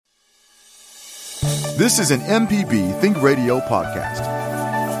This is an MPB Think Radio podcast.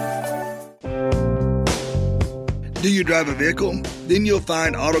 Do you drive a vehicle? Then you'll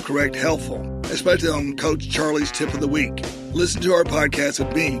find AutoCorrect helpful, especially on Coach Charlie's Tip of the Week. Listen to our podcast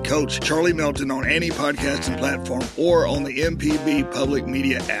with me, Coach Charlie Melton, on any podcasting platform or on the MPB Public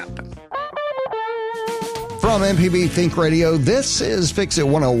Media app. From MPB Think Radio, this is Fix It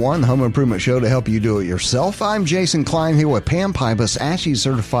 101, the home improvement show to help you do it yourself. I'm Jason Klein here with Pam Pybus, ASHI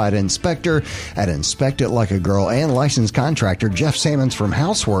certified inspector at Inspect It Like a Girl, and licensed contractor Jeff Sammons from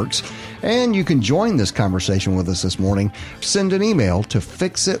Houseworks. And you can join this conversation with us this morning. Send an email to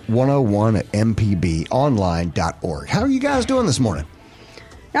fixit101@mpbonline.org. How are you guys doing this morning?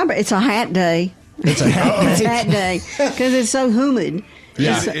 It's a hat day. It's a hat day because it's so humid.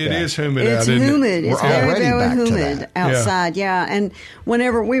 Yeah, it is humid out, isn't humid. it? It's very, very humid outside, yeah. And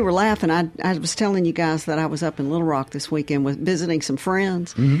whenever we were laughing, I was telling you guys that I was up in Little Rock this weekend with visiting some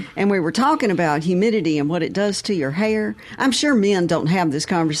friends, and we were talking about humidity and what it does to your hair. I'm sure men don't have this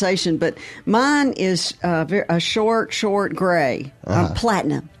conversation, but mine is a short gray,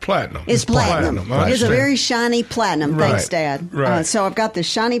 platinum. Platinum. It's platinum. Right. It's a very shiny platinum. Right. Thanks, Dad. Right. So I've got this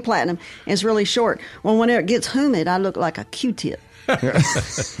shiny platinum. It's really short. Well, whenever it gets humid, I look like a Q-tip. It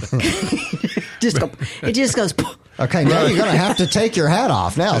just goes. Okay, now you're going to have to take your hat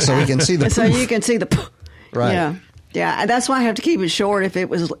off now so we can see the. So you can see the. Right. Yeah. That's why I have to keep it short.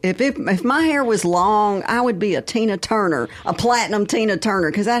 If my hair was long, I would be a Tina Turner, a platinum Tina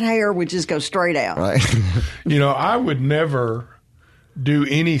Turner, because that hair would just go straight out. Right. I would never do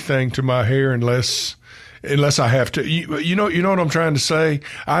anything to my hair unless I have to. You know what I'm trying to say?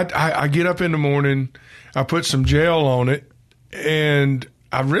 I get up in the morning, I put some gel on it, and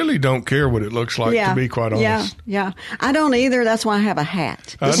I really don't care what it looks like, to be quite honest. Yeah. I don't either. That's why I have a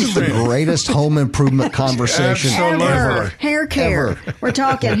hat. This is the greatest home improvement conversation ever. Hair care. We're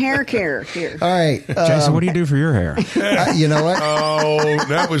talking hair care here. All right. Jason, what do you do for your hair? You know what? Oh,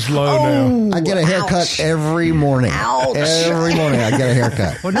 that was low now. I get a haircut every morning. Ouch. Every morning I get a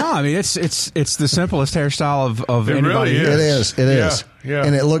haircut. Well, no, I mean, it's the simplest hairstyle of It anybody. really is. It is. Yeah.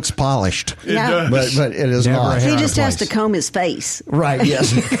 And it looks polished. It does. But it is Never not. a hair He out just of has to place. comb his face. Right,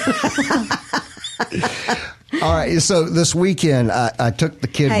 yes. All right, so this weekend I took the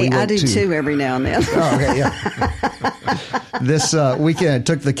kid. Hey, we I went do to, too every now and then. Oh, okay, yeah. This weekend I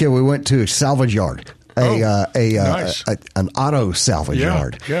took the kid. We went to Salvage Yard. Nice. An auto salvage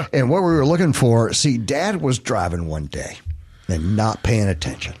yard. Yeah. And what we were looking for, Dad was driving one day and not paying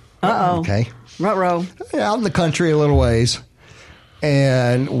attention. Uh-oh. Okay. Ruh-roh. Out in the country a little ways.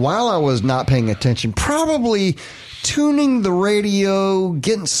 And while I was not paying attention, probably tuning the radio,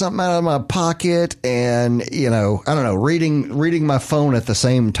 getting something out of my pocket, and, I don't know, reading my phone at the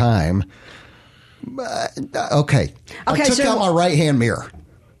same time. Okay. I took out my right-hand mirror.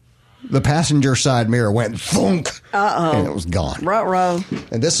 The passenger side mirror went thunk. Uh-oh. And it was gone. Ruh-roh.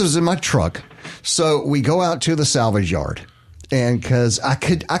 And this was in my truck. So we go out to the salvage yard. And because I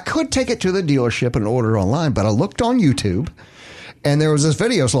could take it to the dealership and order online, but I looked on YouTube. And there was this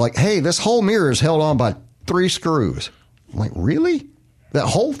video. So like, hey, this whole mirror is held on by 3 screws. I'm like, really? That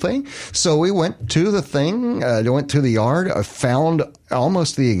whole thing? So we went to the thing, went to the yard, found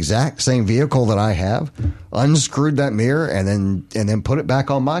almost the exact same vehicle that I have, unscrewed that mirror, and then put it back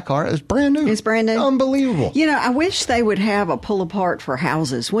on my car. It's brand new. It's brand new. Unbelievable. I wish they would have a pull apart for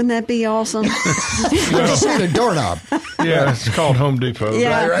houses. Wouldn't that be awesome? I just need a doorknob. Yeah, it's called Home Depot.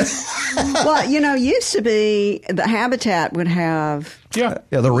 Yeah. Right. Well, used to be the Habitat would have Yeah.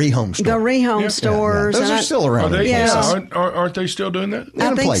 Yeah, the rehome store. the rehome stores. Those and are still around. Are they? Yeah. Aren't they still doing that? I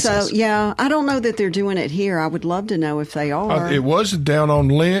in think places. so. Yeah, I don't know that they're doing it here. I would love to know if they are. It was down on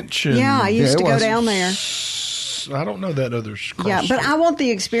Lynch. And I used it to go was. down there. I don't know that other. Yeah, but I want the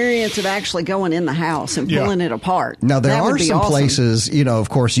experience of actually going in the house and pulling it apart. Now, there That would are be some awesome. places, of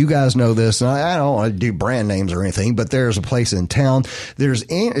course, you guys know this, and I don't want to do brand names or anything, but there's a place in town.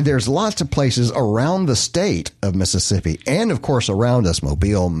 There's lots of places around the state of Mississippi and, of course, around us,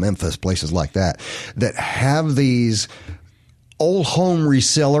 Mobile, Memphis, places like that have these old home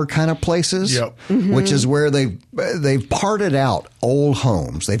reseller kind of places, Yep. Mm-hmm. which is where they've parted out old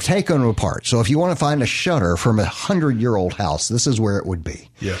homes. They've taken them apart. So if you want to find a shutter from a 100-year-old house, this is where it would be.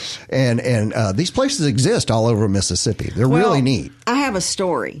 Yes. And these places exist all over Mississippi. They're really neat. I have a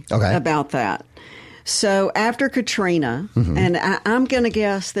story about that. So after Katrina, and I'm going to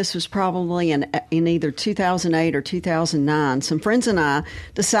guess this was probably in either 2008 or 2009, some friends and I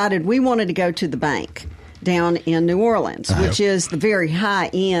decided we wanted to go to the bank down in New Orleans, which is the very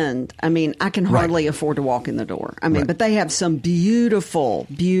high end. I mean, I can hardly afford to walk in the door. I mean, but they have some beautiful,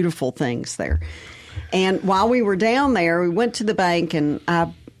 beautiful things there. And while we were down there, we went to the bank and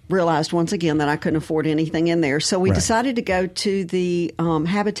I realized once again that I couldn't afford anything in there. So we decided to go to the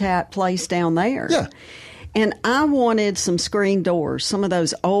Habitat place down there. Yeah. And I wanted some screen doors, some of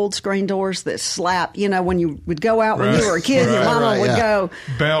those old screen doors that slap, when you would go out when you were a kid, your mama would go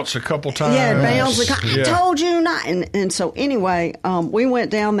bounce a couple times. Yeah, bounce. I told you not. And so anyway, we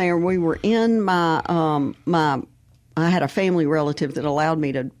went down there. We were in my I had a family relative that allowed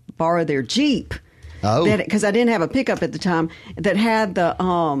me to borrow their Jeep. Oh, because I didn't have a pickup at the time that had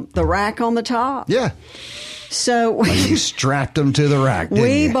the rack on the top. Yeah. So you strapped them to the rack.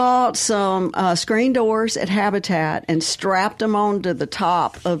 We bought some screen doors at Habitat and strapped them onto the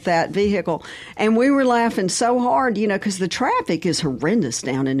top of that vehicle. And we were laughing so hard, because the traffic is horrendous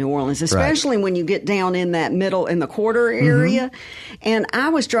down in New Orleans, especially when you get down in that middle, in the quarter area. And I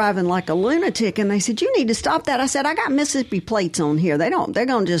was driving like a lunatic, and they said, "You need to stop that." I said, "I got Mississippi plates on here. They're going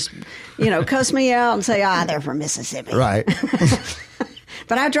to just, cuss me out and say, they're from Mississippi." Right.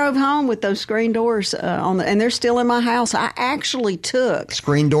 But I drove home with those screen doors and they're still in my house. I actually took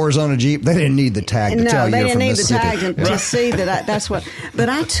screen doors on a Jeep. They didn't need the tag to tell you you're from Mississippi. No, they didn't need the tag to see that that's what. But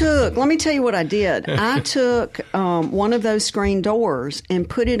I took. Let me tell you what I did. I took one of those screen doors and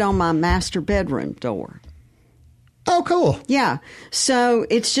put it on my master bedroom door. Oh, cool. Yeah. So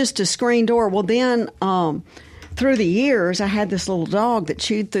it's just a screen door. Well, then. Through the years, I had this little dog that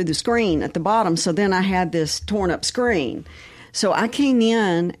chewed through the screen at the bottom. So then I had this torn up screen. So I came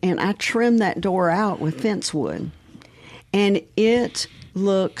in and I trimmed that door out with fence wood. And it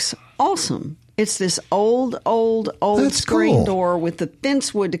looks awesome. It's this old That's screen cool. door with the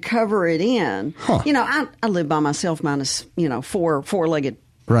fence wood to cover it in. Huh. I live by myself minus, four-legged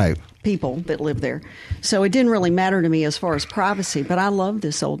people that live there. So it didn't really matter to me as far as privacy, but I love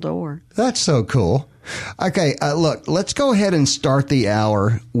this old door. That's so cool. Okay, look, let's go ahead and start the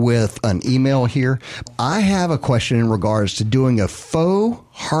hour with an email here. I have a question in regards to doing a faux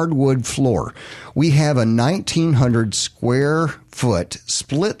hardwood floor. We have a 1,900 square foot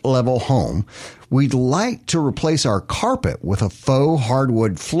split level home. We'd like to replace our carpet with a faux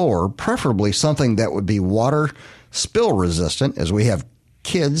hardwood floor, preferably something that would be water spill resistant, as we have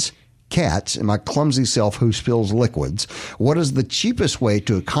kids, cats, and my clumsy self who spills liquids. What is the cheapest way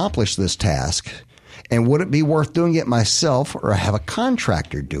to accomplish this task? And would it be worth doing it myself or have a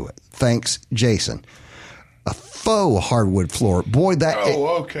contractor do it? Thanks, Jason. A faux hardwood floor. Boy, that...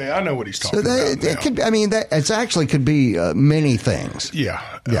 okay. I know what he's talking about now. It could, it actually could be many things. Yeah.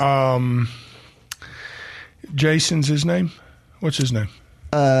 Yeah. Jason's his name? What's his name?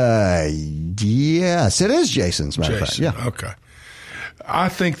 Yes, it is Jason's, matter of fact. Yeah. Okay. I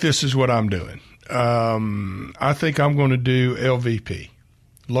think this is what I'm doing. I think I'm going to do LVP.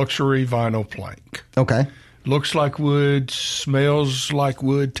 Luxury vinyl plank. Okay. Looks like wood, smells like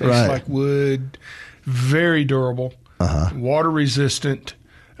wood, tastes like wood. Very durable. Water resistant.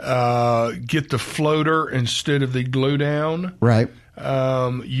 Get the floater instead of the glue down. Right.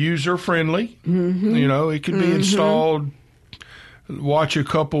 User friendly. It can be installed. Watch a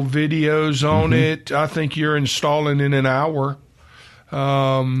couple videos on it. I think you're installing in an hour.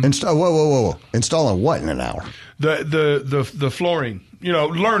 Whoa. Installing what in an hour? The flooring.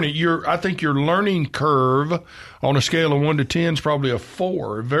 Learning. I think your learning curve on a scale of 1 to 10 is probably a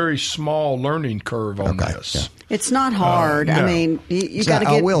 4. A very small learning curve on this. Yeah. It's not hard. No. I mean, you got to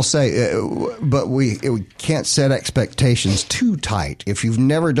get... I will say, but we can't set expectations too tight. If you've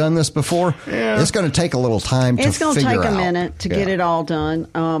never done this before, it's going to take a little time to figure out. It's going to take a minute to get it all done.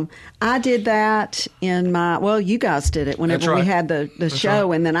 I did that in you guys did it whenever we had the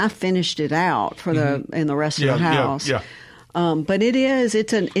show, and then I finished it out for in the rest of the house. Yeah. But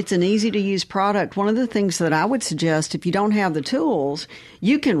it's an easy to use product. One of the things that I would suggest, if you don't have the tools,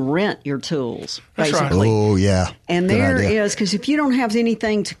 you can rent your tools, basically. Right. Oh, yeah. And there is, because if you don't have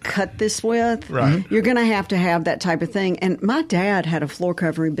anything to cut this with, you're going to have that type of thing. And my dad had a floor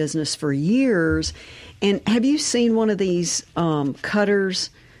covering business for years. And have you seen one of these cutters,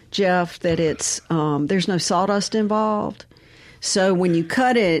 Jeff, that there's no sawdust involved? So when you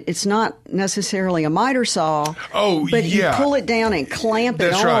cut it, it's not necessarily a miter saw. But you pull it down and clamp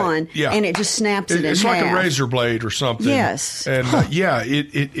it on, and it just snaps it in half. It's like a razor blade or something. Yes. And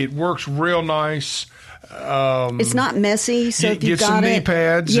it works real nice. It's not messy, so if you've got some knee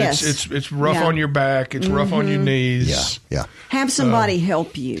pads. Yes. It's rough on your back. It's rough on your knees. Yeah. Have somebody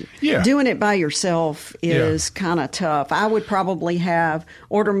help you. Yeah. Doing it by yourself is kind of tough. I would probably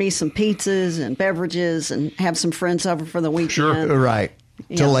order me some pizzas and beverages and have some friends over for the weekend. Sure. Right.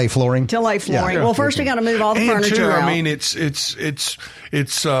 To lay flooring? To lay flooring. Yeah. Well, first we got to move all the furniture out. I mean,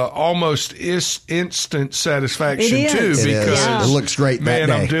 it's almost instant satisfaction It is. too, It because is. It looks great that Man,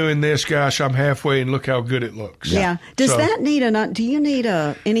 day. I'm doing this. Gosh, I'm halfway, and look how good it looks. Yeah. Does So- that need do you need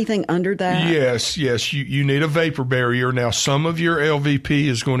anything under that? Yes. You need a vapor barrier. Now, some of your LVP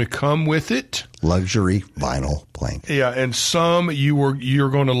is going to come with it. Luxury vinyl plank. Yeah, and some you're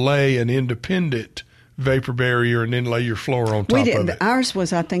going to lay an independent vapor barrier and then lay your floor on top of it. Ours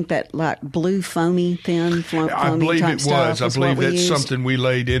was, I think, that like blue foamy, thin foamy I believe type it stuff was. I believe what we that's used. something we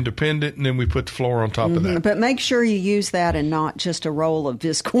laid independent, and then we put the floor on top of that. But make sure you use that and not just a roll of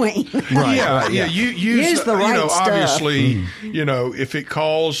Visqueen. Right. Yeah. You Use the right stuff. Obviously, if it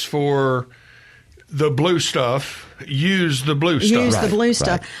calls for the blue stuff, use the blue stuff. Use the blue right.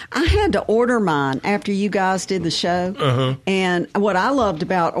 stuff. I had to order mine after you guys did the show. And what I loved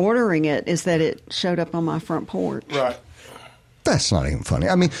about ordering it is that it showed up on my front porch. Right. That's not even funny.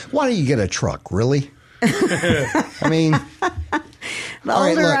 I mean, why don't you get a truck, really? I mean, The all right,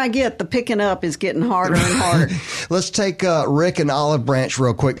 older look. I get, the picking up is getting harder and harder. let's take Rick and Olive Branch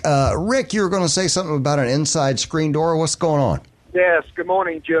real quick. Rick, you were going to say something about an inside screen door. What's going on? Yes, good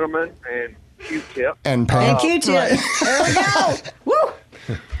morning, gentlemen, and Q-Tip. And Pam. And Q-tip. There we go. Woo!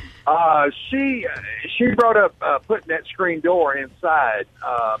 She brought up putting that screen door inside.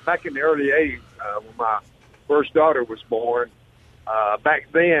 Back in the early 80s, when my first daughter was born, back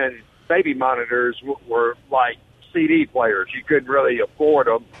then, baby monitors were like CD players. You couldn't really afford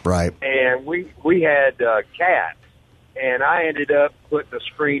them. Right. And we had cats, and I ended up putting a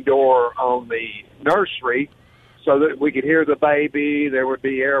screen door on the nursery so that we could hear the baby. There would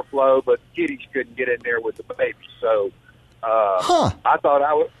be airflow, but kitties couldn't get in there with the baby. So I thought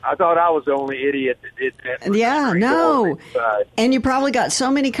I was the only idiot that did that. Yeah, no. And you probably got so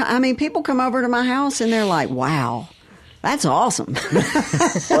many. People come over to my house and they're like, "Wow, that's awesome."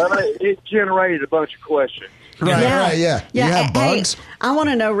 Well, it generated a bunch of questions. Right, right, yeah. You have bugs? Hey, I want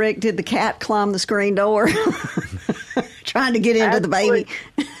to know, Rick, did the cat climb the screen door trying to get into the baby?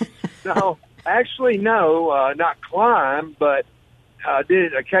 No, not climb, but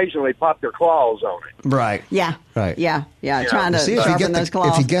did occasionally pop their claws on it. Right. Yeah. Right. Yeah. Trying to See, if you sharpen get those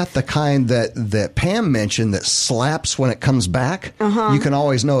claws. if you get the kind that Pam mentioned that slaps when it comes back, you can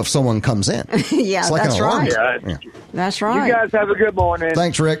always know if someone comes in. Yeah, It's like that's an alarm. right. Yeah. That's right. You guys have a good morning.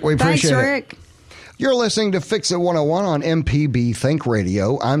 Thanks, Rick. We Thanks, appreciate it. Rick. You're listening to Fix It 101 on MPB Think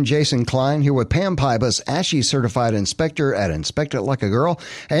Radio. I'm Jason Klein here with Pam Pybus, ASHI certified inspector at Inspect It Like a Girl,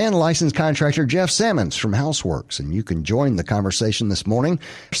 and licensed contractor Jeff Sammons from Houseworks. And you can join the conversation this morning.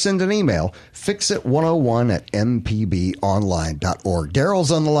 Send an email, fixit101@mpbonline.org.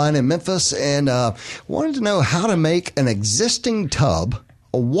 Daryl's on the line in Memphis and wanted to know how to make an existing tub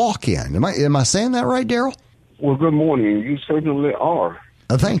a walk-in. Am I saying that right, Daryl? Well, good morning. You certainly are.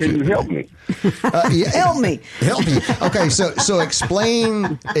 Thank Can you. you help me? Help me. Help me. Okay, so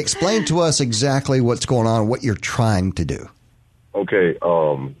explain to us exactly what's going on, what you're trying to do. Okay,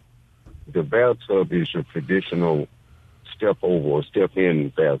 the bathtub is your traditional step over or step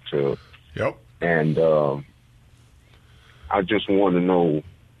in bathtub. Yep. And I just want to know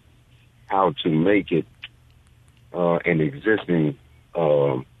how to make it an existing,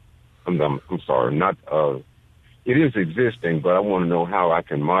 I'm sorry, not it is existing, but I want to know how I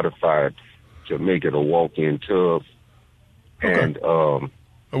can modify it to make it a walk-in tub. Okay. And A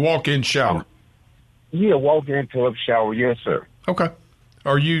walk-in shower. yeah, walk-in tub shower. Yes, sir. Okay.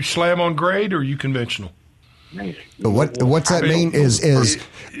 Are you slab on grade or are you conventional? What's that mean? Is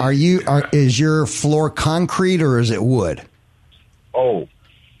your floor concrete or is it wood? Oh,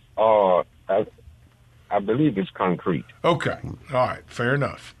 I believe it's concrete. Okay. All right. Fair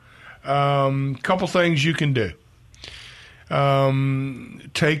enough. Couple things you can do.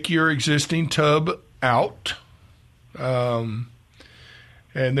 Take your existing tub out.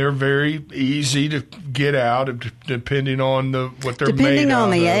 And they're very easy to get out depending on what they're made Depending on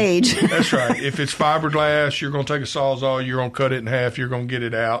out the of. age. That's right. If it's fiberglass, you're going to take a Sawzall, you're going to cut it in half, you're going to get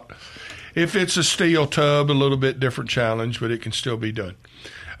it out. If it's a steel tub, a little bit different challenge, but it can still be done.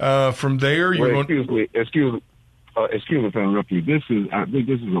 From there, you're Well, going. excuse me for interrupting you. I think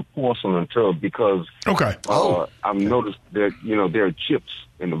this is a porcelain tub because Okay. I've noticed that there are chips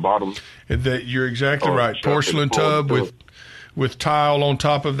in the bottom. That you're exactly Oh, right. sure. Porcelain tub with tile on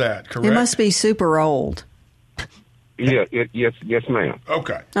top of that. Correct. It must be super old. Yeah. Yes, ma'am.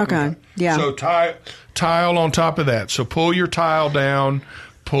 Okay. Okay. Yeah. So tile on top of that. So pull your tile down,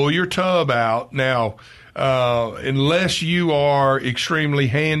 pull your tub out. Now, unless you are extremely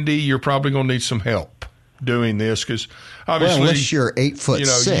handy, you're probably going to need some help. doing this because obviously, well, unless you're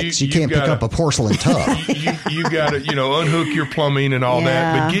 8'6", you can't pick up a porcelain tub. You got to unhook your plumbing and all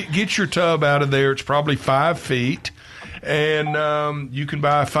that, but get your tub out of there. It's probably 5 feet, and you can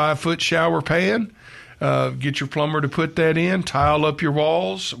buy a 5-foot shower pan. Get your plumber to put that in, tile up your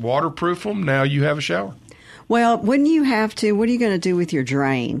walls, waterproof them. Now you have a shower. Well, wouldn't you have to? What are you going to do with your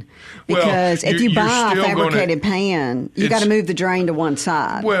drain? Because if you buy a fabricated pan, you got to move the drain to one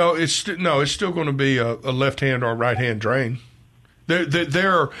side. Well, it's still going to be a left hand or a right hand drain.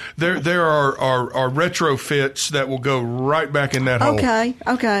 There are retrofits that will go right back in that hole.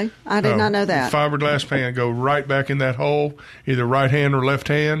 Okay, I did not know that. Fiberglass pan go right back in that hole, either right hand or left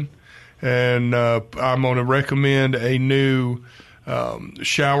hand. And I'm going to recommend a new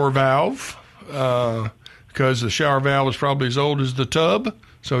shower valve. Because the shower valve is probably as old as the tub,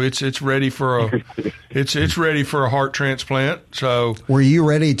 so it's ready for a it's ready for a heart transplant. So, were you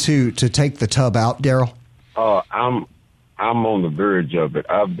ready to take the tub out, Daryl? I'm on the verge of it.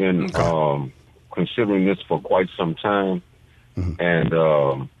 I've been considering this for quite some time, and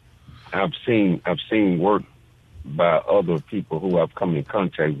I've seen work by other people who I've come in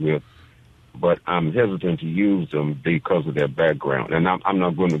contact with. But I'm hesitant to use them because of their background, and I'm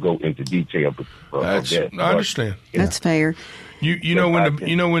not going to go into detail of that. I understand. That's fair. You know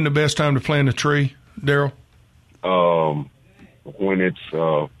when the best time to plant a tree, Daryl? When it's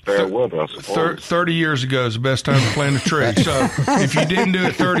fair weather, I suppose. 30 years ago is the best time to plant a tree. So if you didn't do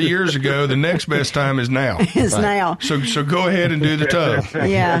it 30 years ago, the next best time is now. Now. So go ahead and do the tub.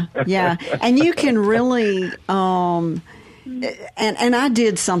 Yeah, and you can really. And I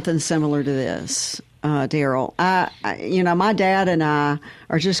did something similar to this, Daryl. My dad and I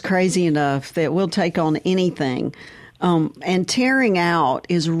are just crazy enough that we'll take on anything. And tearing out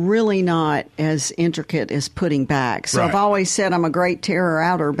is really not as intricate as putting back. So I've always said I'm a great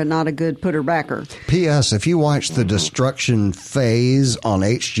tearer-outer, but not a good putter-backer. P.S. If you watch the destruction phase on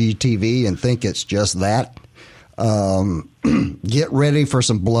HGTV and think it's just that, get ready for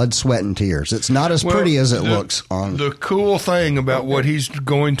some blood, sweat, and tears. It's not as pretty as it looks on. The cool thing about what he's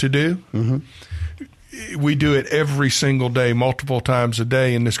going to do, we do it every single day, multiple times a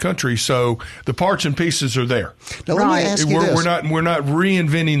day in this country. So the parts and pieces are there. Now, let me ask you this. We're not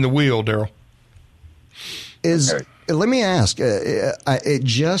reinventing the wheel, Daryl. Let me ask. It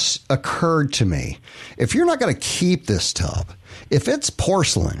just occurred to me, if you're not going to keep this tub, if it's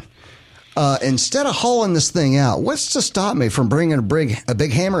porcelain, instead of hauling this thing out, what's to stop me from bringing a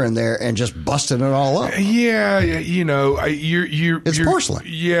big hammer in there and just busting it all up? Yeah, it's porcelain.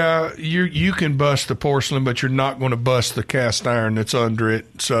 Yeah, you can bust the porcelain, but you're not going to bust the cast iron that's under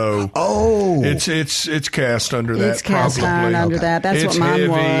it. So it's cast under that. It's cast iron under that. That's what mine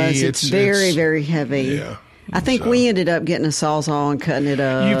was. It's very, very heavy. Yeah. I think we ended up getting a Sawzall and cutting it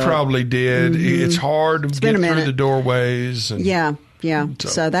up. You probably did. Mm-hmm. It's hard to get through the doorways. And, yeah.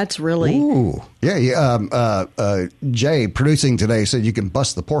 So that's really. Ooh. Yeah. Jay, producing today, said you can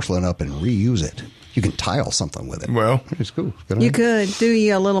bust the porcelain up and reuse it. You can tile something with it. Well, it's cool. You could do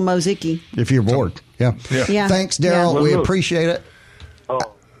you a little mosaic-y. If you're bored. Yeah. Thanks, Daryl. Well, we appreciate it.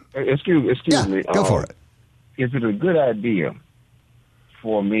 Excuse me. Go for it. Is it a good idea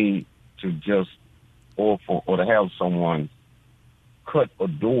for me to just or to have someone cut a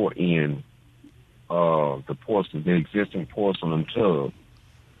door in the existing porcelain tub,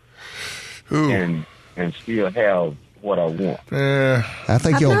 and still have what I want? I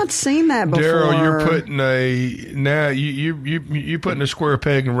think I've not seen that before. Daryl, you're putting you putting a square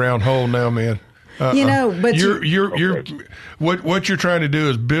peg in a round hole now, man. But what you're trying to do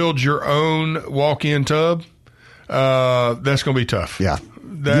is build your own walk-in tub. That's going to be tough. Yeah,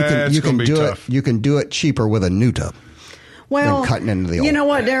 you can do tough. You can do it cheaper with a new tub. Well, cutting into the old. You know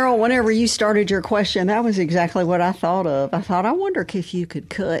what, Daryl? Whenever you started your question, that was exactly what I thought of. I thought, I wonder if you could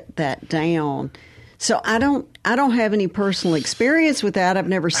cut that down. So I don't have any personal experience with that. I've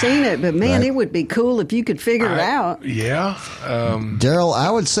never seen it, but man, it would be cool if you could figure it out. Yeah, Daryl, I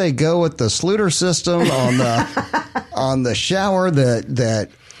would say go with the Sluter system on the shower that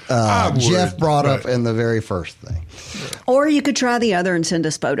Jeff brought up in the very first thing. Or you could try the other and send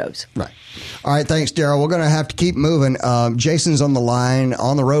us photos. Right. All right, thanks, Daryl. We're going to have to keep moving. Jason's on the line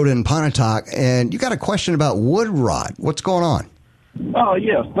on the road in Pontotoc, and you got a question about wood rot. What's going on? Oh,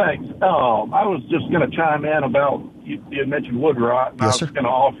 yes, thanks. I was just going to chime in about, you had mentioned wood rot, and yes, I was going to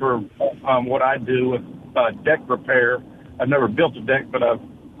offer what I do with deck repair. I've never built a deck, but I've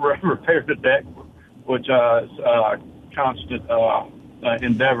repaired a deck, which is a constant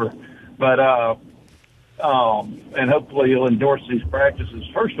endeavor. But and hopefully you'll endorse these practices.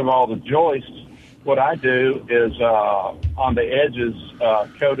 First of all, the joists, what I do is on the edges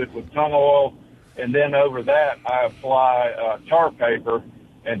coat it with tung oil and then over that I apply tar paper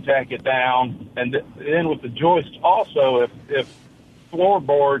and tack it down. And then with the joist also, if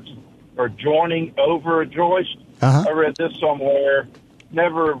floorboards are joining over a joist, I read this somewhere,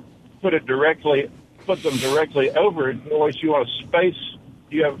 never put them directly over a joist. You want to space,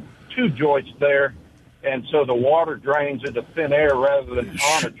 you have two joists there, and so the water drains into thin air rather than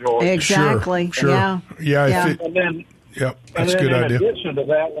on a joist. Exactly. Sure. Yeah. And then, that's a good idea. In addition to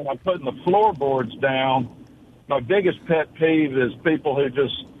that, when I'm putting the floorboards down, my biggest pet peeve is people who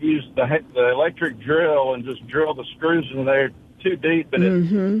just use the electric drill and just drill the screws in there too deep,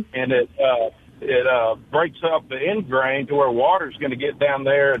 and it breaks up the end grain to where water's going to get down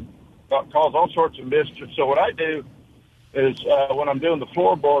there and cause all sorts of mischief. So what I do is when I'm doing the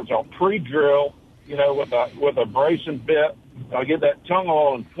floorboards, I'll pre-drill, with a bracing bit. I'll get that tung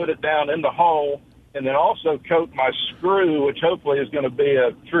oil and put it down in the hole, and then also coat my screw, which hopefully is going to be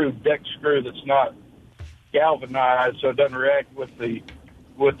a true deck screw that's not galvanized, so it doesn't react with the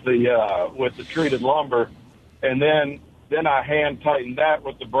treated lumber. And then I hand tighten that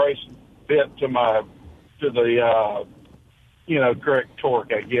with the brace bit to the correct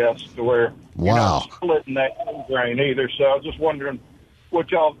torque, I guess, to where you're not splitting that end grain either. So I was just wondering if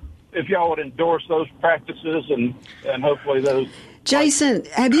y'all would endorse those practices and hopefully those. Jason,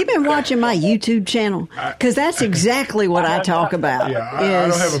 have you been watching my YouTube channel? Because that's exactly what I talk about. Yeah, I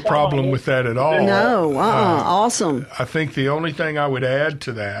don't have a problem with that at all. No, awesome. I think the only thing I would add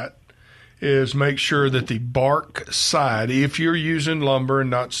to that is make sure that the bark side, if you're using lumber and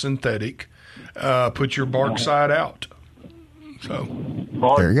not synthetic, put your bark side out. So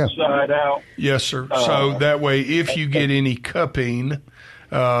there you go. Side out. Yes, sir. So that way, if you get any cupping,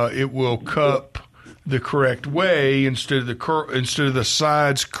 it will cup the correct way instead of the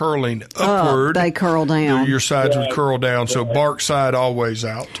sides curling upward. They curl down. Your sides would curl down. So bark side always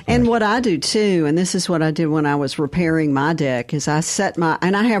out. And what I do too, and this is what I did when I was repairing my deck, is I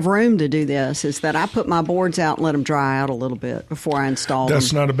and I have room to do this, is that I put my boards out and let them dry out a little bit before I install them.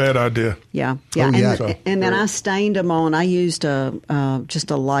 That's not a bad idea. Yeah. And then I stained them on. I used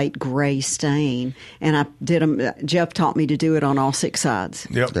just a light gray stain, and I did them. Jeff taught me to do it on all 6 sides.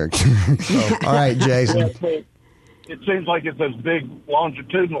 Yep. All right, Jason. It seems like it's those big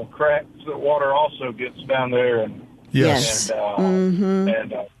longitudinal cracks that water also gets down there, and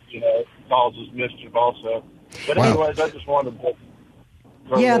and causes mischief also. But anyways, I just wanted to.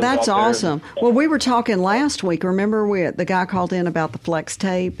 Yeah, that's awesome. Well, we were talking last week. Remember, the guy called in about the flex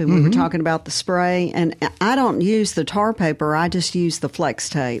tape, and we were talking about the spray. And I don't use the tar paper; I just use the flex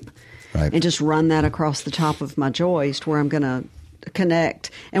tape, and just run that across the top of my joist where I'm going to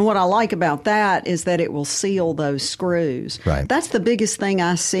connect. And what I like about that is that it will seal those screws. Right. That's the biggest thing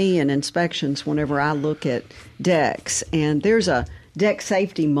I see in inspections whenever I look at decks. And there's a deck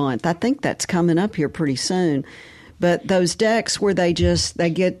safety month. I think that's coming up here pretty soon. But those decks where they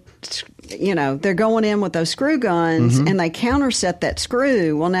get, they're going in with those screw guns and they counterset that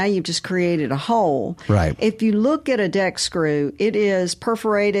screw. Well, now you've just created a hole. Right. If you look at a deck screw, it is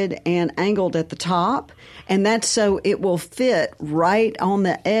perforated and angled at the top. And that's so it will fit right on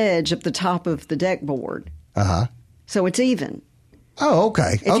the edge of the top of the deck board. So it's even. Oh,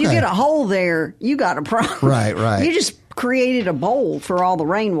 okay. If you get a hole there, you got a problem. Right. You just created a bowl for all the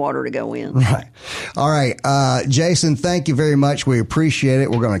rainwater to go in. Right. All right. Jason, thank you very much. We appreciate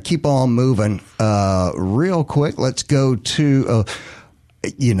it. We're going to keep on moving. Real quick, let's go to...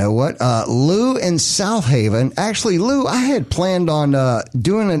 you know what? Lou in South Haven. Actually, Lou, I had planned on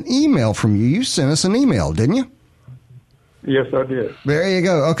doing an email from you. You sent us an email, didn't you? Yes, I did. There you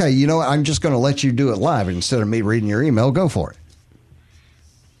go. Okay, you know what? I'm just going to let you do it live instead of me reading your email. Go for it.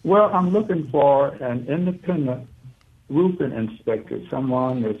 Well, I'm looking for an independent roofing inspector,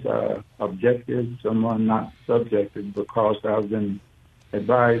 someone that's objective, someone not subjective, because I've been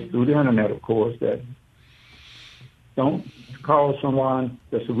advised through the internet, of course, that don't call someone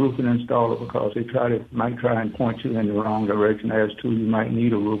that's a roofing installer because they might try and point you in the wrong direction as to you might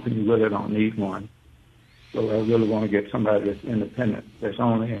need a roof and you really don't need one. So I really want to get somebody that's independent, that's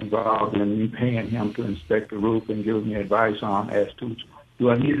only involved in me paying him to inspect the roof and give me advice on as to, do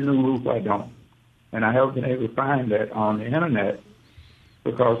I need a new roof? I don't. And I haven't been able to find that on the internet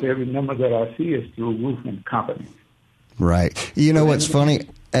because every number that I see is through roofing companies. Right. You know what's funny?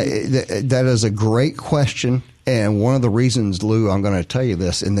 That is a great question. And one of the reasons, Lou, I'm going to tell you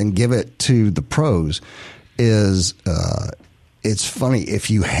this and then give it to the pros is it's funny. If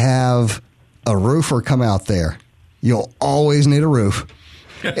you have a roofer come out there, you'll always need a roof.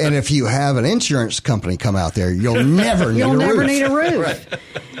 And if you have an insurance company come out there, you'll never need a roof. You'll never need a roof. Right.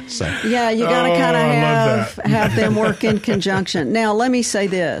 So. Yeah, you got to kind of have them work in conjunction. Now, let me say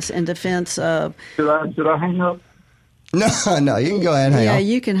this in defense of. Should I hang up? No, you can go ahead and hang on. Yeah,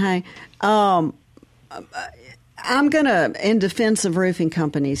 you can hang. I'm going to, in defense of roofing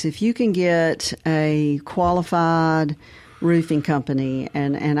companies, if you can get a qualified roofing company,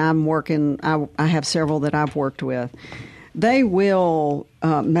 and I'm working, I have several that I've worked with, they will,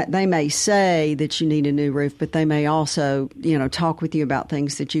 they may say that you need a new roof, but they may also, talk with you about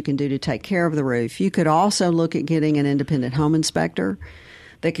things that you can do to take care of the roof. You could also look at getting an independent home inspector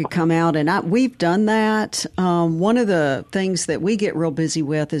that could come out, and we've done that. One of the things that we get real busy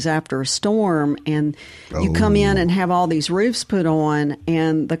with is after a storm, and you come in and have all these roofs put on,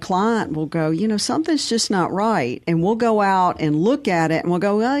 and the client will go, something's just not right, and we'll go out and look at it, and we'll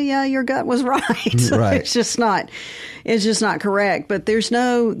go, oh yeah, your gut was right. Right. It's just not correct. But there's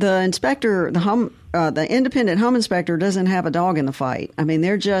the inspector, the independent home inspector doesn't have a dog in the fight. I mean,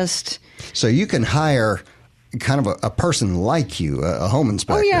 they're just. So you can hire kind of a person like you, a home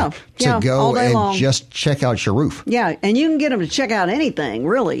inspector, to go and just check out your roof. Yeah, and you can get them to check out anything,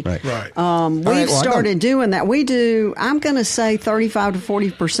 really. Right. We've started doing that. I'm going to say 35 to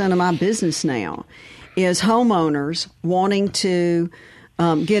 40% of my business now is homeowners wanting to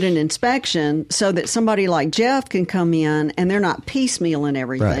get an inspection so that somebody like Jeff can come in and they're not piecemealing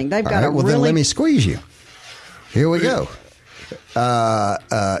everything. Right. They've got Well, then let me squeeze you. Here we go.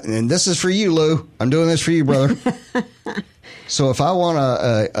 And this is for you, Lou. I'm doing this for you, brother. So if I want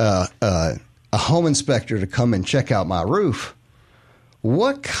a home inspector to come and check out my roof,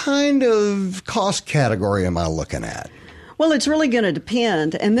 what kind of cost category am I looking at? Well, it's really going to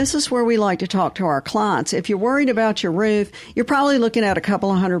depend, and this is where we like to talk to our clients. If you're worried about your roof, you're probably looking at a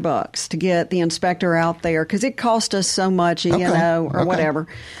couple of $100 to get the inspector out there because it cost us so much, or whatever.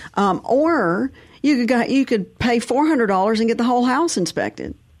 Or you could pay $400 and get the whole house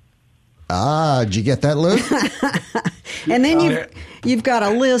inspected. Did you get that, Lou? And then you've got a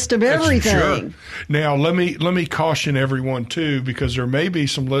list of everything. Sure. Now, let me caution everyone, too, because there may be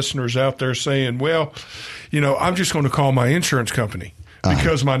some listeners out there saying, well, I'm just going to call my insurance company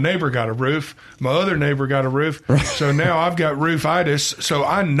because my neighbor got a roof, my other neighbor got a roof, so now I've got roofitis, so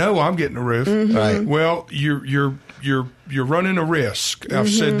I know I'm getting a roof. Mm-hmm. Right. Well, you're running a risk. I've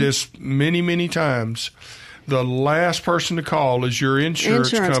said this many, many times. The last person to call is your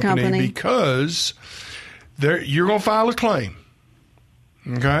insurance company because you're going to file a claim.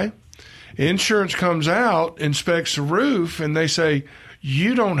 Okay? Insurance comes out, inspects the roof, and they say,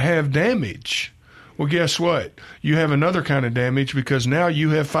 you don't have damage. Well, guess what? You have another kind of damage because now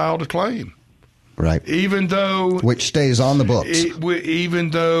you have filed a claim. Right. Even though. Which stays on the books. Even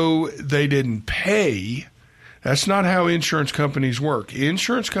though they didn't pay. That's not how insurance companies work.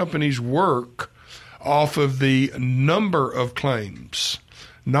 Insurance companies work off of the number of claims,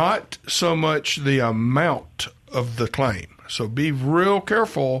 not so much the amount of the claim. So be real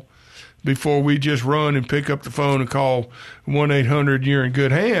careful before we just run and pick up the phone and call 1-800 you're in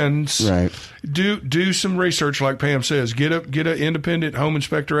good hands. Right. Do some research, like Pam says. Get an independent home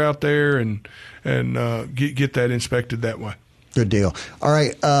inspector out there and get that inspected that way. Good deal. All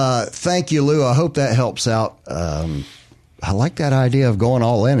right. Thank you, Lou. I hope that helps out. I like that idea of going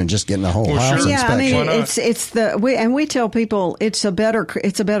all in and just getting the whole house inspection. I mean, we tell people it's a better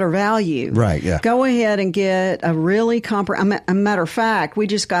value. Right. Yeah. Go ahead and get a really a matter of fact, we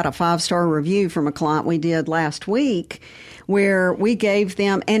just got a 5-star review from a client we did last week where we gave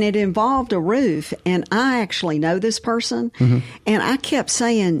them, and it involved a roof, and I actually know this person, and I kept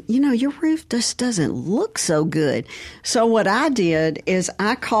saying, your roof just doesn't look so good. So what I did is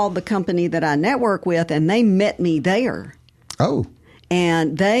I called the company that I network with, and they met me there. Oh.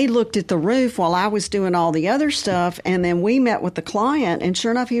 And they looked at the roof while I was doing all the other stuff, and then we met with the client, and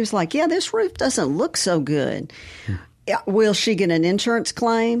sure enough, he was like, yeah, this roof doesn't look so good. Will she get an insurance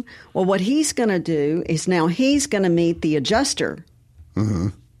claim? Well, what he's going to do is now he's going to meet the adjuster. Mm-hmm.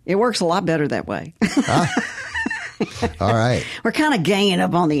 It works a lot better that way. All right. We're kind of ganging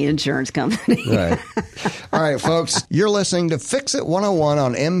up on the insurance company. Right. All right, folks. You're listening to Fix It 101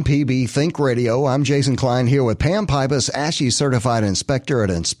 on MPB Think Radio. I'm Jason Klein here with Pam Pybus, ASHI certified inspector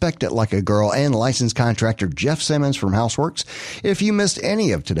at Inspect It Like a Girl, and licensed contractor Jeff Simmons from Houseworks. If you missed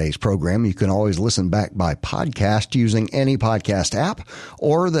any of today's program, you can always listen back by podcast using any podcast app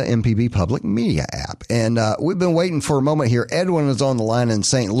or the MPB Public Media app. And we've been waiting for a moment here. Edwin is on the line in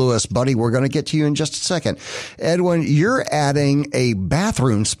St. Louis. Buddy, we're going to get to you in just a second. Edwin, you're adding a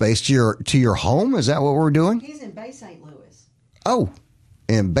bathroom space to your home. Is that what we're doing? He's in Bay St. Louis. Oh,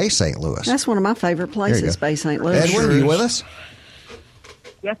 in Bay St. Louis. That's one of my favorite places, Bay St. Louis. Edwin, you with us?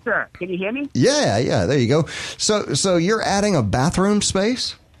 Yes, sir. Can you hear me? Yeah. There you go. So you're adding a bathroom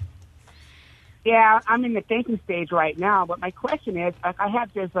space? Yeah, I'm in the thinking stage right now. But my question is, I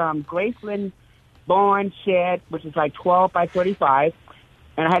have this Graceland barn shed, which is like 12 by 35,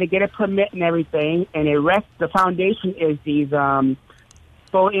 and I had to get a permit and everything. And the foundation is these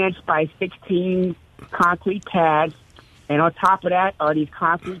 4-inch by 16 concrete pads, and on top of that are these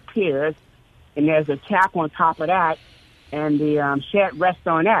concrete piers, and there's a tap on top of that, and the shed rests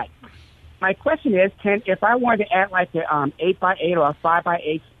on that. My question is, if I wanted to add like an 8x8 or a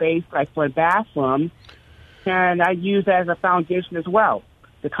 5x8 space, like for a bathroom, can I use that as a foundation as well?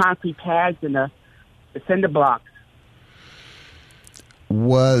 The concrete pads and the cinder blocks.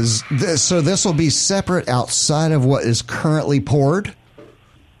 So this will be separate outside of what is currently poured?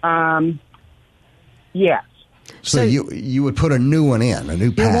 Yes. So you would put a new one in, a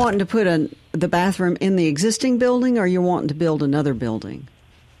new pad. You're wanting to put the bathroom in the existing building, or you're wanting to build another building?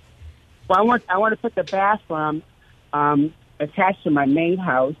 Well, I want to put the bathroom attached to my main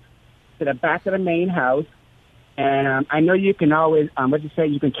house, to the back of the main house. And I know you can always,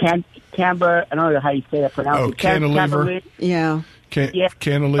 you can camber, I don't know how you say that, pronounce it. Cantilever. Yeah.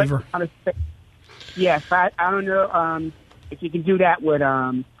 Cantilever. Yes, I don't know if you can do that with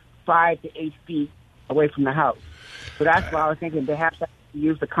 5 to 8 feet away from the house. So that's why I was thinking perhaps I could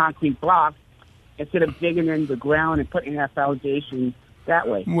use the concrete blocks instead of digging in the ground and putting that foundation that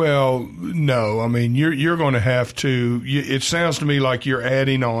way. Well, no. I mean, you're going to have to. It sounds to me like you're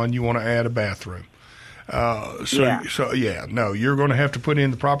adding on. You want to add a bathroom. No. You're going to have to put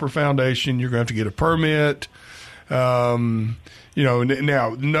in the proper foundation. You're going to have to get a permit. Now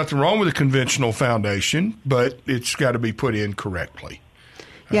nothing wrong with a conventional foundation, but it's got to be put in correctly.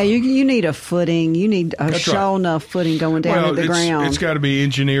 Yeah, you need a footing. You need a show enough footing going down to the ground. It's got to be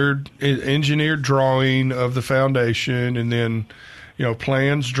engineered drawing of the foundation, and then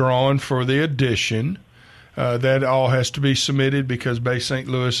plans drawn for the addition. That all has to be submitted because Bay St.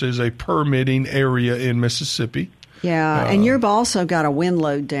 Louis is a permitting area in Mississippi. Yeah, and you've also got a wind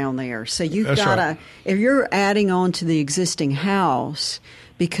load down there. So you've got to, if you're adding on to the existing house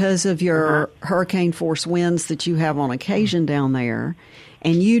because of your hurricane force winds that you have on occasion down there,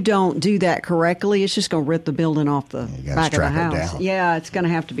 and you don't do that correctly, it's just going to rip the building off the back of the house. Yeah, it's going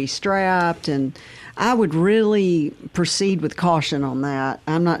to have to be strapped, and I would really proceed with caution on that.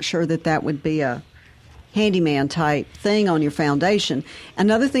 I'm not sure that would be a handyman type thing on your foundation.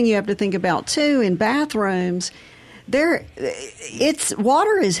 Another thing you have to think about too in bathrooms,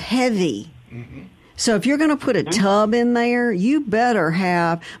 water is heavy. Mm-hmm. So if you're going to put a tub in there, you better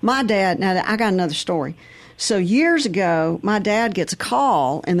have. My dad. Now I got another story. So years ago, my dad gets a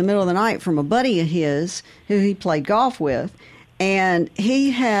call in the middle of the night from a buddy of his who he played golf with, and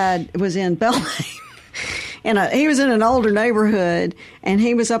he was in Beltline, and he was in an older neighborhood, and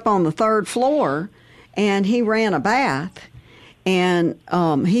he was up on the 3rd floor, and he ran a bath, and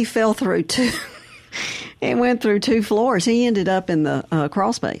he fell through it went through 2 floors. He ended up in the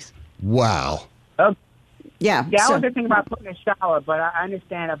crawl space. Wow. Yeah, I was just thinking about putting a shower, but I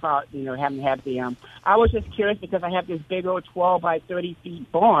understand about, having to have the, I was just curious because I have this big old 12 by 30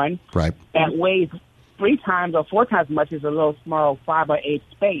 feet barn that weighs 3 times or 4 times as much as a little small 5x8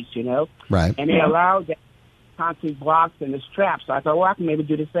 space, Right. And it allowed the concrete blocks and the straps. So I thought, I can maybe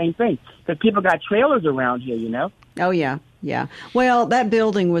do the same thing because people got trailers around here, Oh, yeah. Yeah. Well, that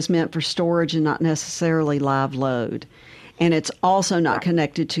building was meant for storage and not necessarily live load. And it's also not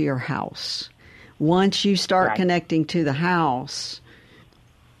connected to your house. Once you start connecting to the house,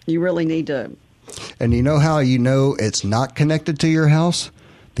 you really need to. And you know how you know it's not connected to your house?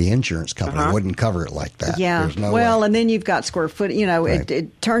 The insurance company wouldn't cover it like that. Yeah. There's no way. And then you've got square foot.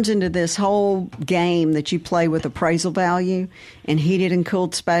 It turns into this whole game that you play with appraisal value and heated and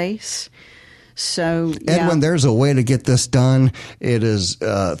cooled space. So, Edwin, there's a way to get this done. It is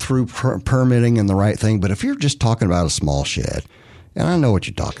through permitting and the right thing. But if you're just talking about a small shed, and I know what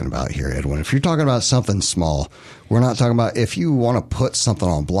you're talking about here, Edwin. If you're talking about something small, we're not talking about if you want to put something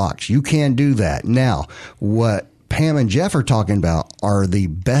on blocks, you can do that. Now, what Pam and Jeff are talking about are the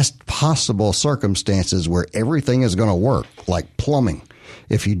best possible circumstances where everything is going to work, like plumbing.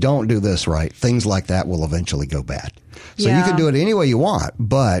 If you don't do this right, things like that will eventually go bad. So you can do it any way you want,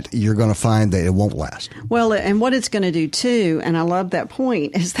 but you're going to find that it won't last. Well, and what it's going to do too, and I love that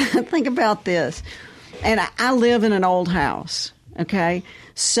point, is that think about this. And I live in an old house. Okay,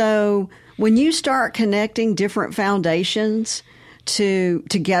 so when you start connecting different foundations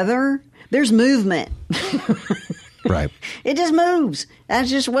together, there's movement. Right. It just moves. That's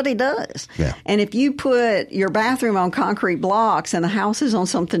just what it does. Yeah. And if you put your bathroom on concrete blocks and the house is on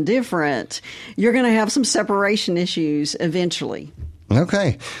something different, you're going to have some separation issues eventually.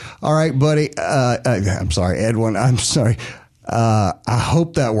 Okay. All right, buddy. I'm sorry, Edwin. I'm sorry. I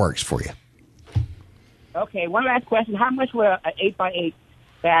hope that works for you. Okay, one last question. How much will an 8x8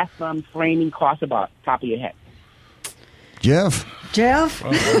 bathroom framing cost about top of your head? Jeff?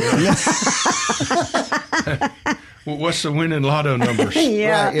 Well, what's the winning lotto numbers?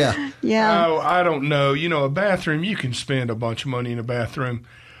 Yeah. Right, yeah. Oh, I don't know. You know, a bathroom, you can spend a bunch of money in a bathroom.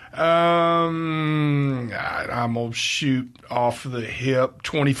 I'm going to shoot off the hip,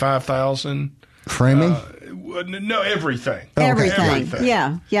 $25,000. Framing? No, everything. Everything.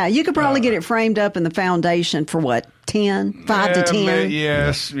 Yeah. You could probably get it framed up in the foundation for what? 10? 5 to 10?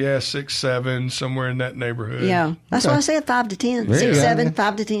 Yes, 6, 7, somewhere in that neighborhood. Yeah. That's why I said 5 to 10. There 6, you 7, go.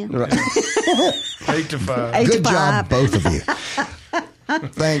 5 to 10. Right. 8 to 5. 8 Good to 5. job, both of you.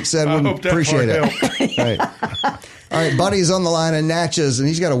 Thanks, Edwin. I hope that Appreciate part it. Right. All right, Buddy's on the line in Natchez, and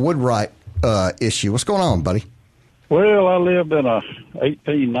he's got a woodwright issue. What's going on, buddy? Well, I lived in a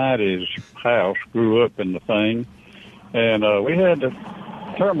 1890s house, grew up in the thing, and we had the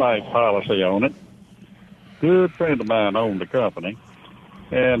termite policy on it. Good friend of mine owned the company,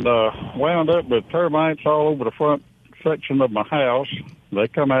 and wound up with termites all over the front section of my house. They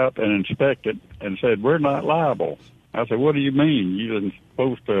come out and inspected and said, "We're not liable." I said, "What do you mean? You're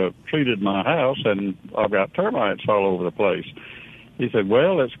supposed to have treated my house, and I've got termites all over the place." He said,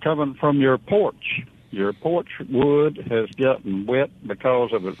 "Well, it's coming from your porch. Your porch wood has gotten wet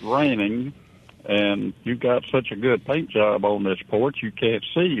because of it raining, and you got such a good paint job on this porch, you can't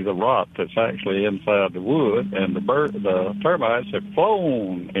see the rot that's actually inside the wood, and the termites have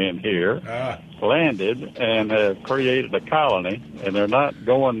flown in here, landed, and have created a colony, and they're not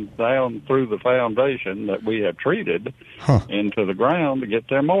going down through the foundation that we have treated into the ground to get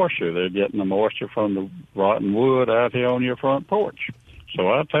their moisture. They're getting the moisture from the rotten wood out here on your front porch." So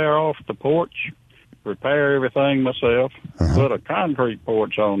I tear off the porch, repair everything myself, put a concrete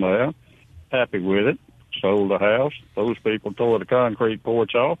porch on there, happy with it, sold the house. Those people tore the concrete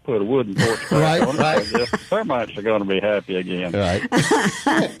porch off, put a wooden porch back on it. I guess the termites are going to be happy again. Right.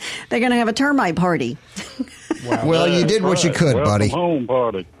 They're going to have a termite party. Wow. Well, you did what you could, Welcome buddy. home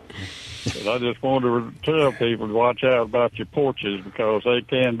party. But I just wanted to tell people to watch out about your porches because they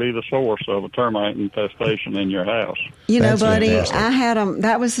can be the source of a termite infestation in your house. You know, That's buddy, fantastic. I had them.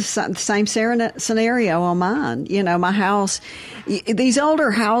 That was the same scenario on mine. You know, my house, these older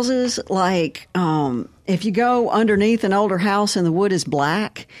houses, like, if you go underneath an older house and the wood is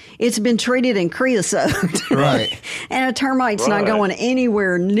black, it's been treated in creosote. Right. And a termite's not going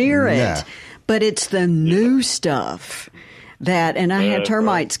anywhere near it. Yeah. But it's the new stuff. And I had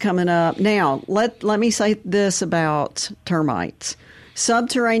termites coming up. Now, let me say this about termites.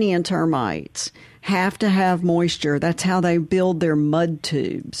 Subterranean termites have to have moisture. That's how they build their mud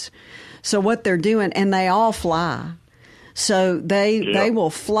tubes. So what they're doing, and they all fly. So they will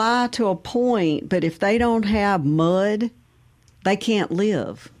fly to a point, but if they don't have mud, they can't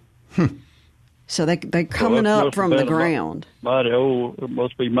live. So they're coming up from the ground. It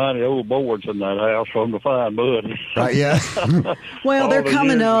must be mighty old boards in that house from the fine mud. Right, yeah. Well, they're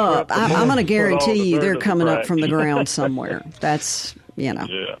coming up. I'm going to Put guarantee all you the they're dirt in coming the up from the cracks. ground somewhere. That's, Yeah.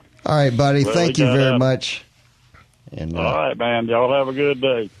 All right, buddy. Well, Thank we you got very out. much. And, All right, man. Y'all have a good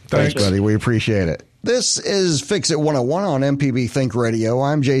day. Thanks, buddy. We appreciate it. This is Fix It 101 on MPB Think Radio.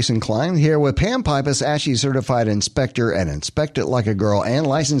 I'm Jason Klein here with Pam Pipus, ASHI certified inspector and Inspect It Like a Girl and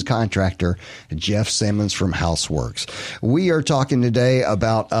licensed contractor Jeff Simmons from Houseworks. We are talking today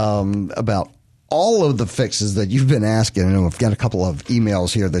about all of the fixes that you've been asking, and we've got a couple of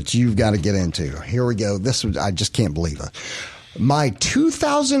emails here that you've got to get into. Here we go. I just can't believe it. My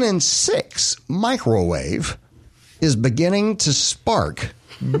 2006 microwave is beginning to spark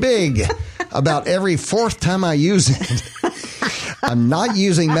big about every fourth time I use it. I'm not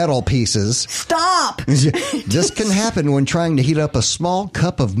using metal pieces. Stop! This can happen when trying to heat up a small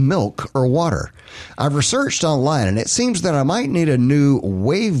cup of milk or water. I've researched online, and it seems that I might need a new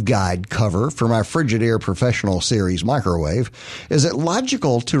waveguide cover for my Frigidaire Professional Series microwave. Is it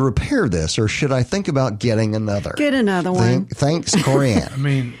logical to repair this, or should I think about getting another? Get another one. Thanks, Corianne. I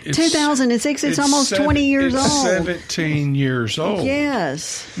mean, it's 2006, it's almost 20 years it's old. 17 years old.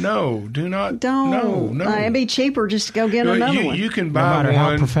 Yes. No, do not. Don't. No. It'd be cheaper just to go get another one. You can No buy matter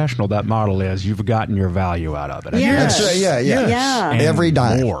how one. professional that model is, you've gotten your value out of it. Yes. That's right, yeah. Yeah. Every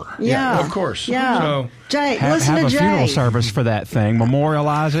dime. More. Yeah. Of course. Yeah. So, Jay, Have listen a to Jay. funeral service for that thing,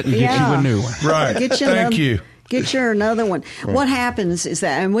 memorialize it, and get you a new one. right. Get you Thank you. Get your another one. Right. What happens is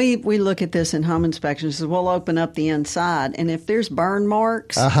that, and we look at this in home inspections, is we'll open up the inside, and if there's burn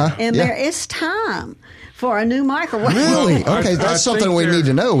marks in there, it's time for a new microwave. Really? Well, Okay, I that's something we need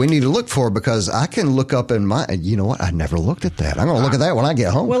to know. We need to look for, because I can look up in my, you know what? I never looked at that. I'm going to look at that when I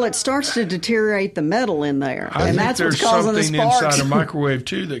get home. Well, it starts to deteriorate the metal in there, I and think that's what's there's causing the something sparks. inside a microwave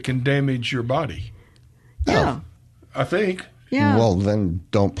too that can damage your body. Yeah. I think. Yeah. Well, then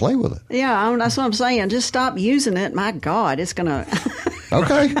don't play with it. Yeah, that's what I'm saying. Just stop using it. My God, it's going to...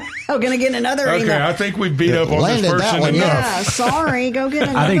 Okay. I'm going to get another email. Okay, I think we beat up on this Landed that person one, enough. Yeah, sorry. Go get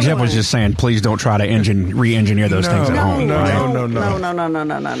another I think Jeff was one. just saying, please don't try to re-engineer those things at home. right? No.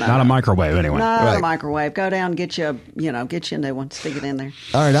 Not a microwave, anyway. Not a microwave. Go down, get you a new one. Stick it in there.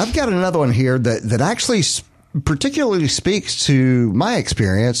 All right, I've got another one here that actually particularly speaks to my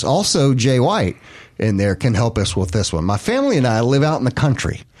experience. Also, Jay White in there can help us with this one. My family and I live out in the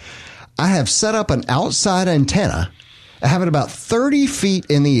country. I have set up an outside antenna. I have it about 30 feet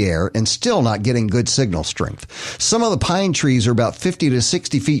in the air and still not getting good signal strength. Some of the pine trees are about 50 to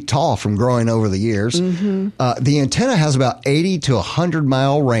 60 feet tall from growing over the years. Mm-hmm. The antenna has about 80 to 100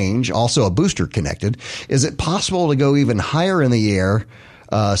 mile range, also a booster connected. Is it possible to go even higher in the air,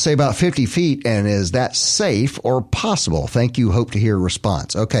 say about 50 feet, and is that safe or possible? Thank you. Hope to hear a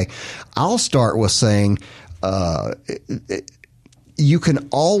response. Okay. I'll start with saying, you can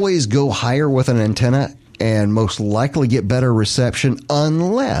always go higher with an antenna and most likely get better reception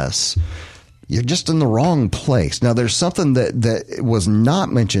unless you're just in the wrong place. Now, there's something that was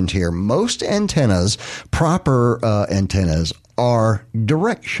not mentioned here. Most antennas, proper antennas, are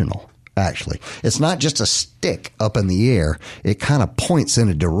directional, actually. It's not just a stick up in the air. It kind of points in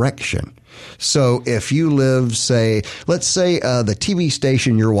a direction. So if you live, let's say the TV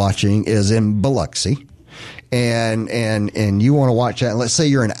station you're watching is in Biloxi, and you want to watch that, and let's say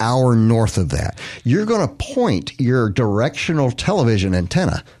you're an hour north of that, you're going to point your directional television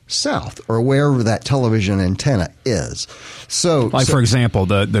antenna south or wherever that television antenna is. So, for example,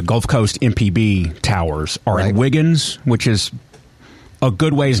 the Gulf Coast MPB towers are in Wiggins, which is a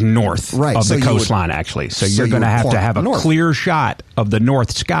good ways north of the coastline, actually. So you're going to have a clear shot of the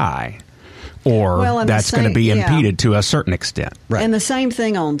north sky, or that's going to be impeded to a certain extent. Right. And the same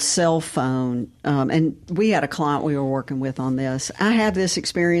thing on cell phone. And we had a client we were working with on this. I had this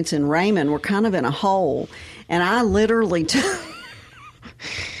experience in Raymond. We're kind of in a hole. And I literally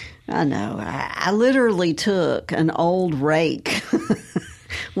I literally took an old rake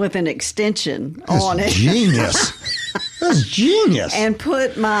with an extension on it. Genius. That's genius. And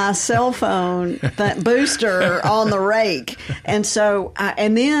put my cell phone booster on the rake. And so,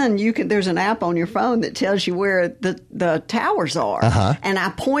 and then there's an app on your phone that tells you where the towers are. Uh-huh. And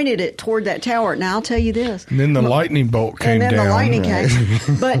I pointed it toward that tower. Now, I'll tell you this. And then the lightning bolt came down. And then the lightning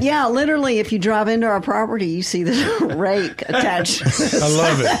came. But yeah, literally, if you drive into our property, you see this rake attached. I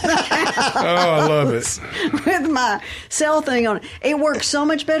love it. Oh, I love it. With my cell thing on it. It works so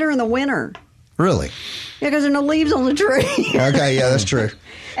much better in the winter. Really? Yeah, because there are no leaves on the tree. Okay, yeah, that's true.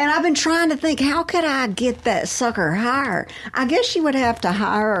 And I've been trying to think, how could I get that sucker higher? I guess you would have to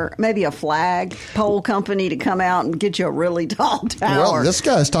hire maybe a flag pole company to come out and get you a really tall tower. Well, this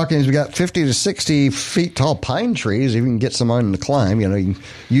guy's talking, he's got 50 to 60 feet tall pine trees. You can get someone to climb. You can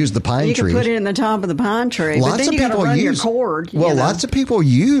use the pine trees. You can put it in the top of the pine tree. But then you got to run your cord. Well, lots of people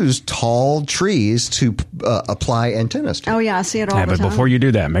use tall trees to apply antennas to. Oh, yeah, I see it all the time. But before you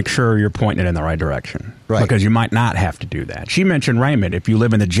do that, make sure you're pointing it in the right direction. Right. Because you might not have to do that. She mentioned Raymond. If you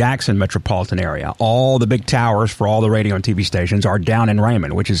live in the Jackson metropolitan area, all the big towers for all the radio and TV stations are down in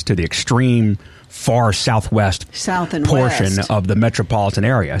Raymond, which is to the extreme far southwest portion of the metropolitan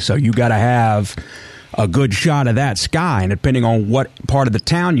area. So you got to have a good shot of that sky. And depending on what part of the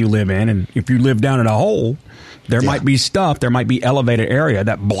town you live in, and if you live down in a hole, there might be elevated area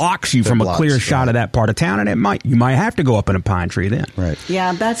that blocks you from a clear shot of that part of town, and you might have to go up in a pine tree then. Right.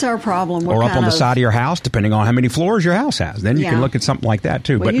 Yeah, that's our problem. Or up on the side of your house, depending on how many floors your house has. Then you can look at something like that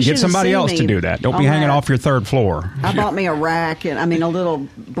too. But get somebody else to do that. Don't be hanging off your third floor. I bought me a little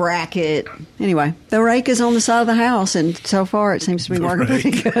bracket. Anyway, the rake is on the side of the house, and so far it seems to be working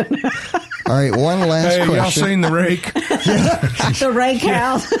pretty good. All right, one last question. Y'all seen the rake? The rake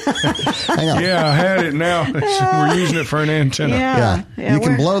house. Hang on. Yeah, I had it now. We're using it for an antenna. Yeah.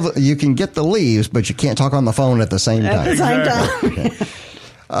 You can get the leaves, but you can't talk on the phone at the same time.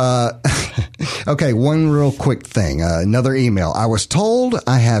 Okay, one real quick thing. Another email. I was told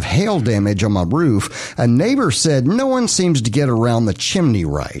I have hail damage on my roof. A neighbor said no one seems to get around the chimney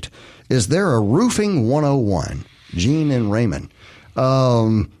right. Is there a roofing 101? Gene and Raymond.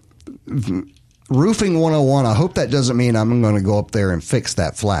 Roofing 101, I hope that doesn't mean I'm going to go up there and fix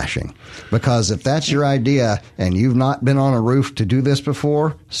that flashing. Because if that's your idea and you've not been on a roof to do this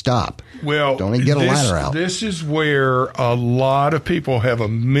before, stop. Well, don't even get a ladder out. This is where a lot of people have a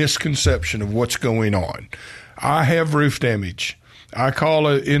misconception of what's going on. I have roof damage. I call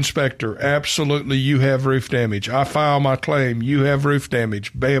an inspector. Absolutely, you have roof damage. I file my claim. You have roof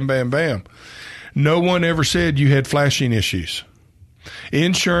damage. Bam, bam, bam. No one ever said you had flashing issues.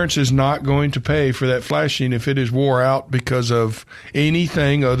 Insurance is not going to pay for that flashing if it is wore out because of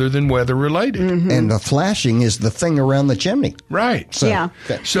anything other than weather related. Mm-hmm. And the flashing is the thing around the chimney. Right. So, yeah.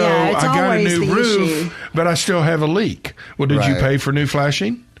 So yeah, I got a new roof, issue. but I still have a leak. Well, did you pay for new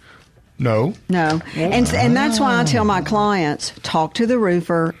flashing? No. And that's why I tell my clients, talk to the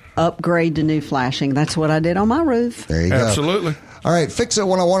roofer, upgrade to new flashing. That's what I did on my roof. There you go. Absolutely. All right, Fix It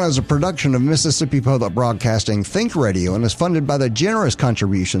 101 is a production of Mississippi Public Broadcasting Think Radio and is funded by the generous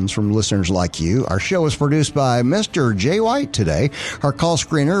contributions from listeners like you. Our show is produced by Mr. Jay White today. Our call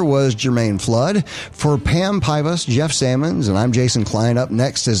screener was Jermaine Flood. For Pam Pybus, Jeff Sammons, and I'm Jason Klein. Up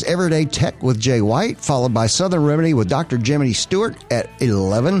next is Everyday Tech with Jay White, followed by Southern Remedy with Dr. Jiminy Stewart at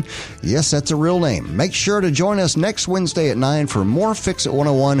 11. Yes, that's a real name. Make sure to join us next Wednesday at 9 for more Fix It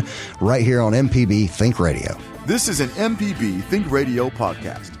 101 right here on MPB Think Radio. This is an MPB Think Radio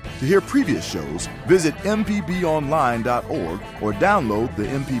podcast. To hear previous shows, visit mpbonline.org or download the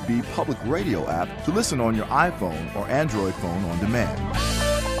MPB Public Radio app to listen on your iPhone or Android phone on demand.